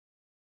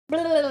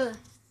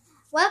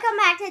Welcome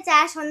back to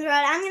Dash on the Road.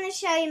 I'm going to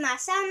show you my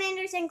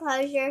salamanders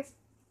enclosure.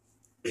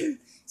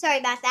 Sorry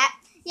about that.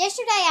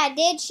 Yesterday I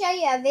did show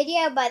you a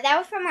video, but that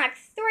was from like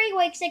 3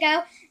 weeks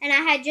ago, and I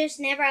had just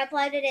never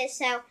uploaded it,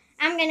 so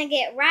I'm going to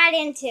get right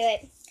into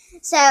it.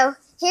 So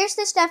here's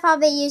the stuff I'll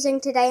be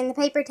using today in the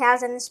paper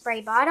towels and the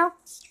spray bottle.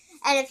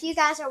 And if you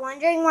guys are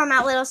wondering where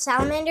my little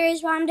salamander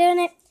is while I'm doing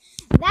it,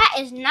 that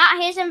is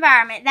not his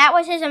environment. That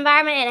was his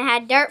environment, and it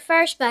had dirt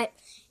first, but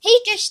he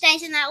just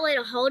stays in that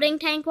little holding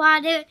tank while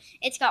I do it.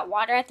 It's got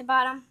water at the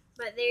bottom,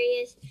 but there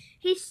he is.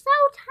 He's so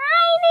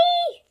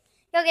tiny.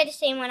 You'll get to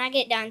see him when I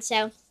get done,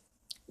 so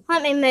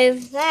let me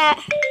move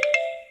that.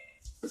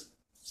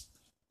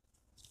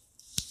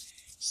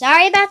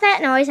 Sorry about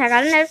that noise. I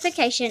got a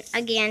notification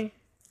again.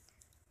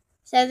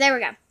 So there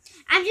we go.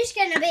 I'm just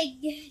going to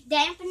be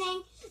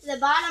dampening the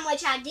bottom,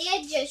 which I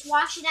did just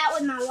wash it out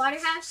with my water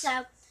hose,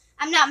 so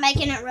I'm not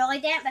making it really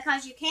damp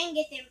because you can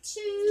get them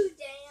too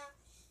damp,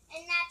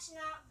 and that's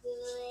not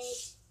good.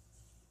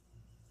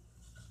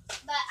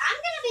 But I'm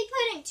going to be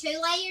putting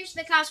 2 layers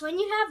because when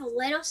you have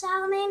little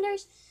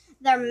salamanders,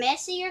 they're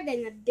messier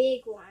than the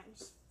big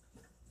ones.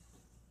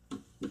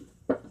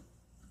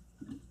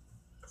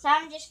 So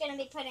I'm just going to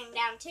be putting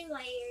down 2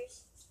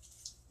 layers.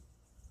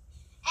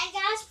 And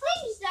guys,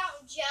 please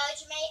don't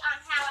judge me on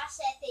how I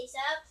set these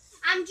up.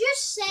 I'm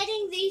just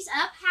setting these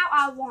up how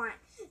I want.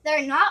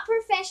 They're not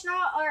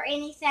professional or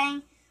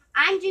anything.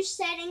 I'm just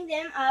setting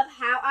them up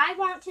how I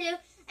want to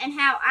and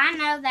how I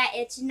know that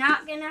it's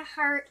not going to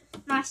hurt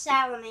my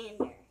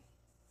salamander.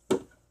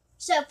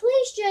 So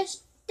please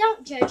just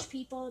don't judge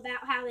people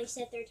about how they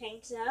set their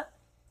tanks up.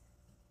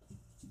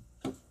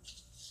 And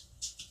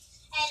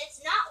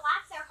it's not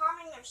like they're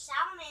harming their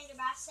salamander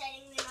by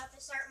setting them up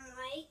a certain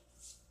way.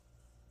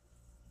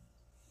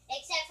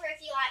 Except for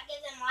if you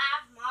give them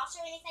live moss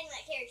or anything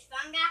that carries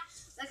fungi.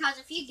 Because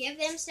if you give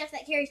them stuff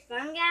that carries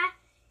fungi,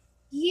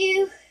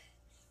 you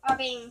are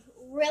being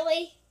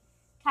really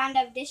kind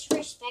of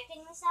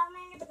disrespecting the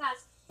salamander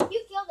because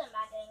you kill them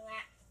by doing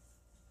that.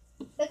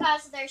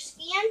 Because their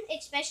skin,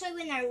 especially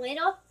when they're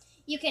little,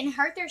 you can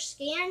hurt their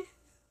skin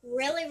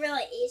really,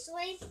 really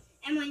easily.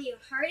 And when you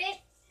hurt it,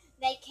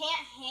 they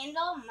can't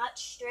handle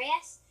much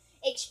stress,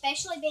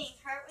 especially being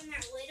hurt when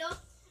they're little,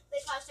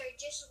 because they're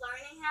just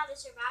learning how to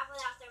survive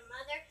without their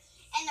mother.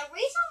 And the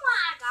reason why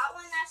I got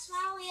one that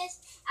small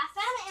is I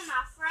found it in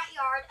my front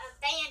yard,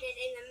 abandoned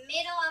in the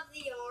middle of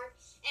the yard,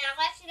 and I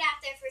left it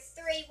out there for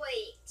 3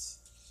 weeks.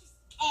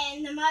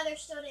 And the mother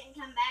still didn't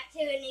come back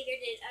to it, and neither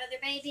did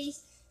other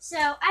babies. So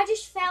I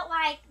just felt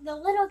like the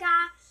little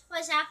guy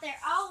was out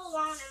there all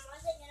alone and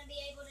wasn't going to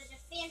be able to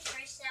defend for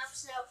himself.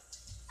 So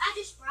I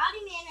just brought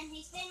him in, and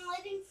he's been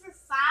living for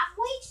 5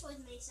 weeks with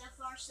me so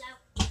far.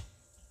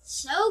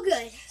 So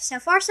good. So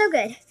far, so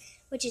good.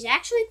 Which is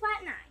actually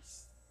quite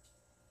nice.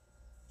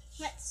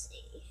 Let's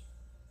see.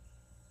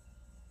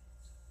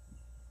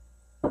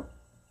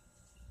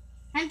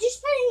 I'm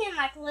just putting in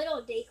like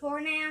little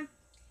decor now.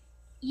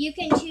 You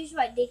can choose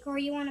what decor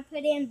you want to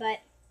put in,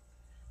 but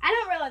I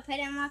don't really put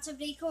in lots of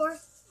decor.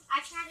 I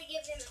try to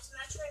give them as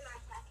much room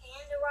as I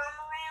can to roam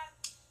around,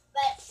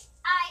 but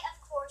I,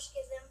 of course,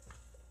 give them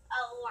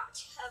a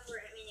lot of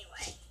room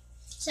anyway.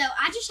 So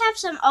I just have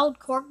some old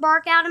cork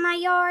bark out in my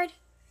yard.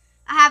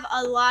 I have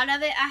a lot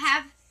of it. I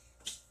have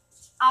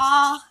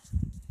all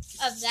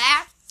of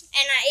that,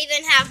 and I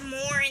even have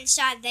more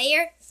inside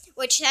there,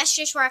 which that's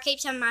just where I keep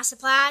some of my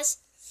supplies.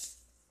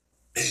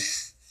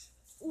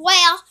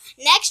 Well,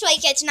 next week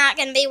it's not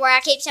going to be where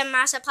I keep some of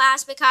my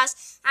supplies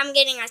because I'm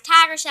getting a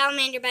tiger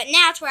salamander, but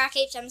now it's where I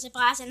keep some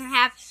supplies, and I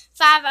have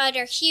 5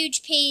 other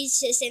huge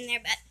pieces in there,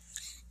 but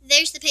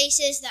there's the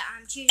pieces that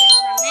I'm choosing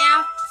from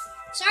now.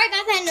 Sorry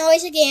about that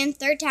noise again,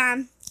 3rd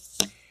time,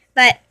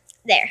 but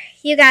there,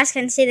 you guys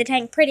can see the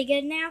tank pretty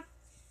good now.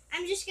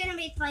 I'm just going to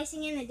be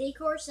placing in the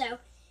decor, so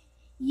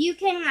you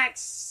can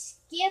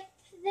skip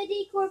the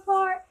decor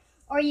part,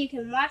 or you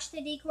can watch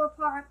the decor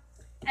part.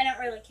 I don't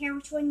really care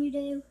which one you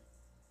do.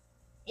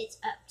 It's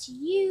up to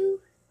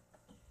you.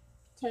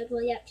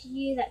 Totally up to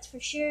you, that's for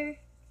sure.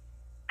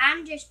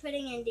 I'm just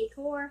putting in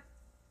decor,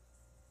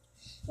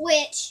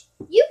 which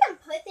you can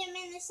put them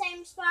in the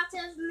same spots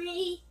as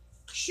me.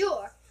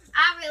 Sure,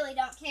 I really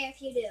don't care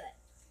if you do it.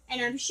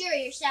 And I'm sure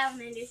your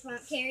salamanders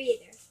won't care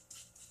either.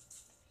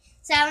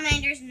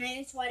 Salamanders,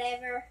 moose,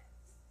 whatever.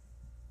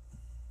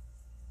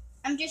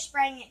 I'm just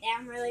spraying it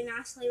down really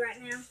nicely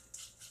right now.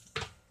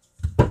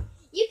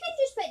 You can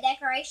just put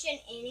decoration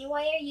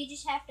anywhere. You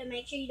just have to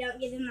make sure you don't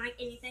give them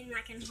anything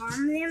that can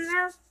harm them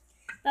though.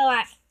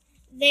 But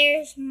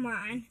there's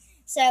mine.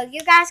 So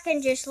you guys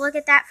can just look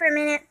at that for a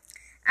minute.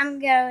 I'm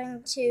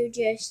going to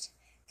just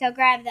go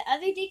grab the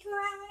other decor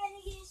I'm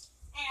going to use,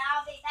 and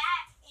I'll be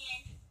back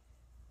in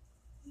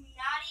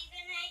not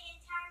even an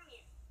entire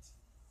minute.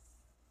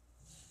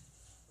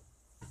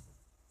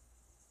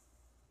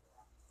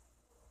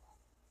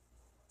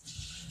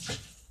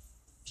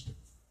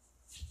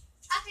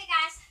 Okay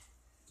guys,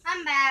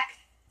 I'm back.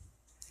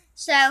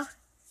 So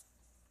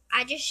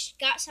I just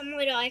got some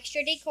little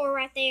extra decor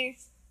right there.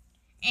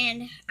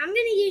 And I'm going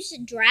to use the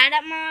dried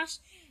up moss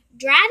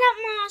dried up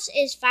moss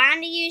is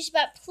fine to use,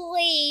 but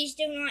please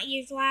do not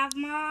use live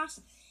moss.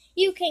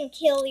 You can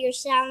kill your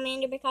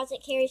salamander because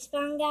it carries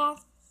fungi.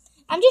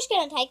 I'm just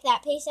going to take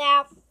that piece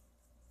out.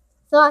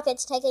 I feel like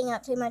it's taking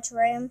up too much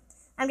room.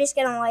 I'm just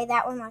going to lay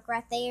that one like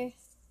right there.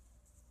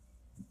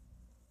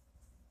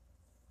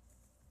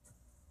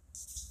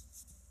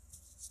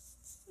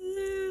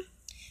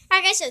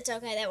 I guess it's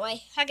okay that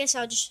way. I guess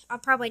I'll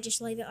probably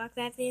just leave it like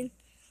that then.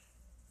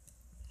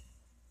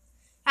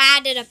 I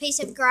added a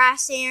piece of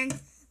grass in.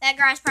 That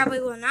grass probably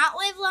will not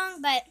live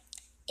long, but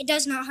it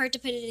does not hurt to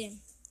put it in.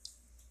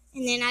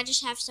 And then I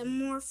just have some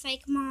more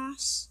fake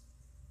moss.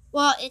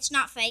 Well, it's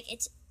not fake,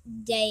 it's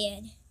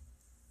dead.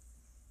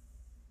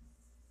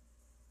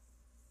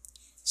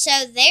 So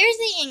there's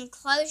the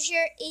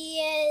enclosure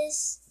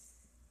is.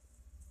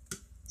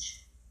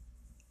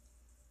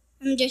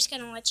 I'm just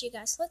going to let you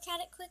guys look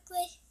at it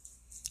quickly.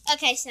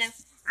 Okay, so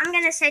I'm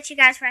going to set you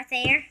guys right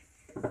there.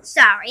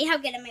 Sorry,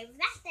 I'm going to move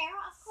that there,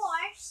 of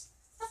course.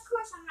 Of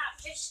course, I'm not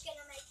just going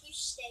to make you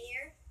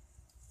stare.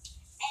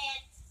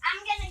 And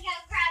I'm going to go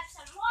grab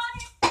some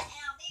water, and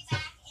I'll be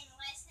back in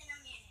less than a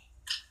minute.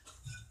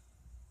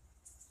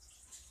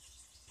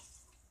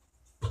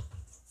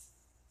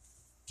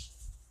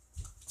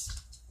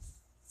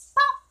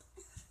 Pop!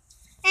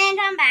 And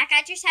I'm back.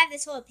 I just have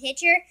this little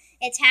pitcher.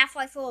 It's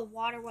halfway full of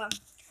water. Well,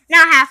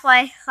 not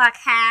halfway, like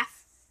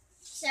half.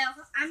 So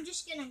I'm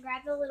just going to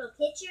grab the little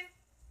pitcher,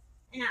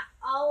 and I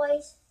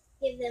always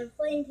give them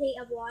plenty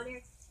of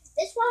water.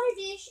 This water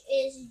dish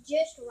is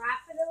just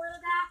right for the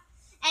little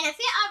guy. And if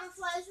it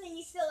overflows when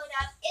you fill it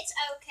up, it's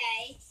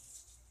okay.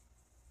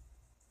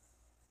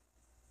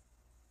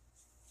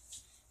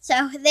 So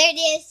there it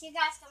is. You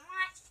guys can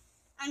watch.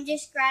 I'm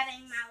just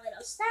grabbing my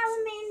little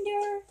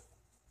salamander.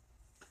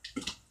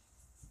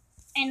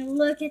 And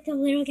look at the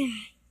little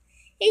guy.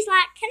 He's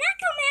like, can I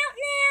come out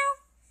now?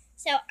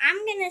 So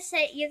I'm going to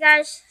set you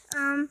guys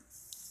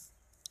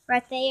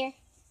right there.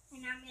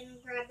 And I'm going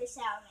to grab the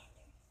salamander.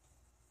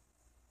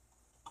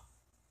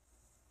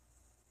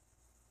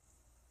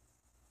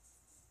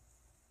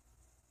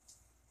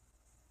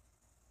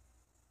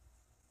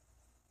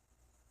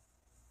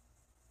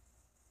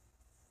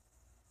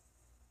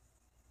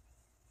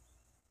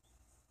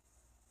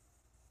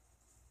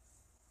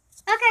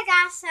 Okay,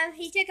 guys, so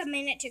he took a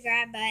minute to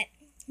grab, but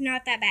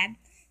not that bad.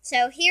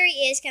 So here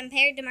he is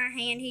compared to my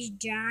hand. He's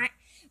giant,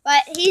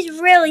 but he's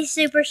really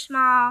super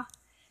small.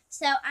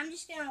 So I'm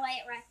just going to lay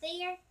it right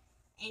there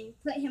and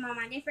put him on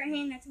my different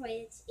hand. That's why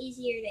it's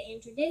easier to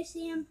introduce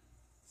him.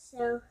 So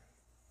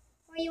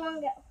where you want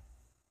to go?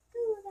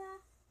 Go, guy.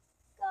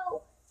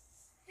 Go.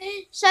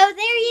 So there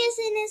he is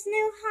in his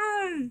new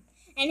home.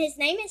 And his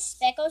name is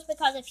Speckles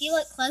because if you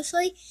look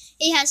closely,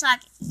 he has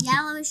like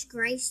yellowish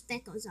gray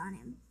speckles on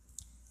him.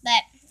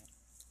 But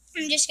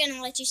I'm just going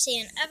to let you see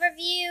an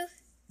overview.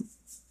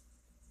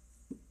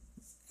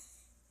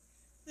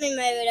 Let me move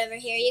it over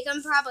here. You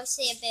can probably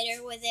see it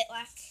better with it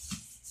like,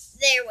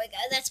 there we go.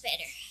 That's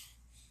better.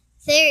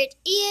 There it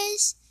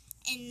is.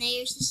 And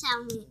there's the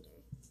salamander.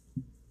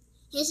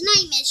 His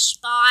name is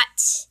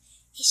Spot.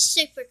 He's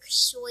super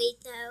sweet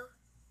though.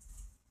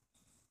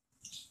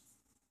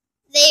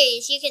 There he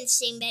is. You can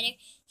see him better.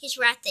 He's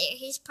right there.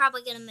 He's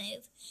probably going to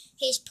move.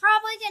 He's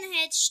probably going to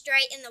head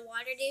straight in the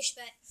water dish,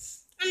 but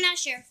I'm not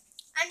sure.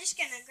 I'm just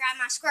going to grab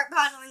my squirt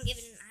bottle and give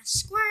it a nice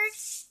squirt.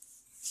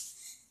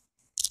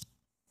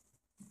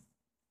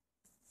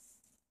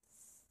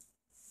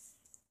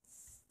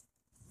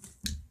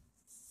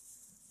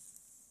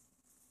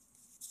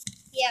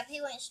 Yep,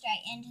 he went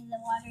straight into the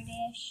water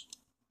dish.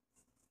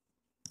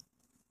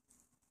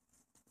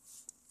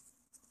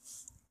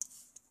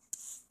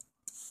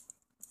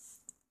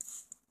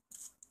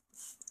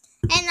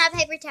 And that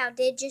paper towel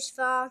did just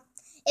fall.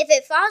 If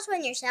it falls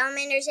when your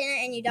salamander's in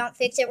it and you don't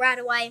fix it right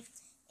away,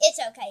 it's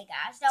okay,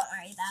 guys. Don't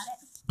worry about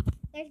it.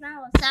 There's my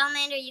little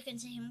salamander. You can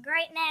see him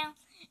great now.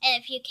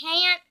 And if you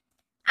can't,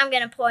 I'm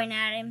going to point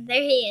at him.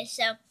 There he is.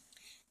 So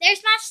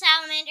there's my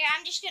salamander.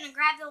 I'm just going to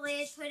grab the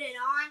lid, put it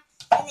on,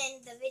 and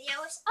then the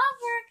video is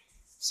over.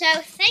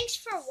 So thanks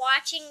for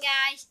watching,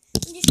 guys.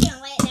 I'm just going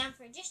to lay it down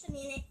for just a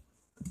minute.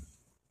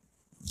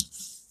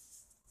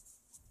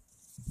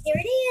 Here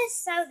it is.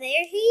 So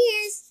there he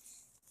is.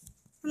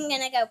 I'm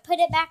going to go put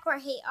it back where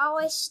he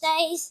always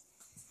stays.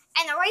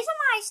 And the reason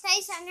why he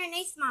stays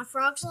underneath my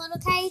frog's little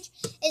cage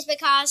is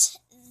because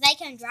they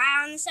can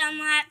dry on the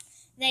sunlight.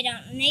 They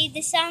don't need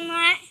the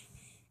sunlight.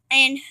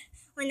 And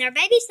when they're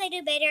babies, they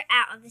do better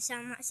out of the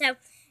sunlight. So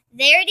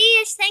there it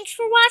is. Thanks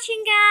for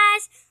watching,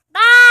 guys.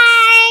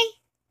 Bye.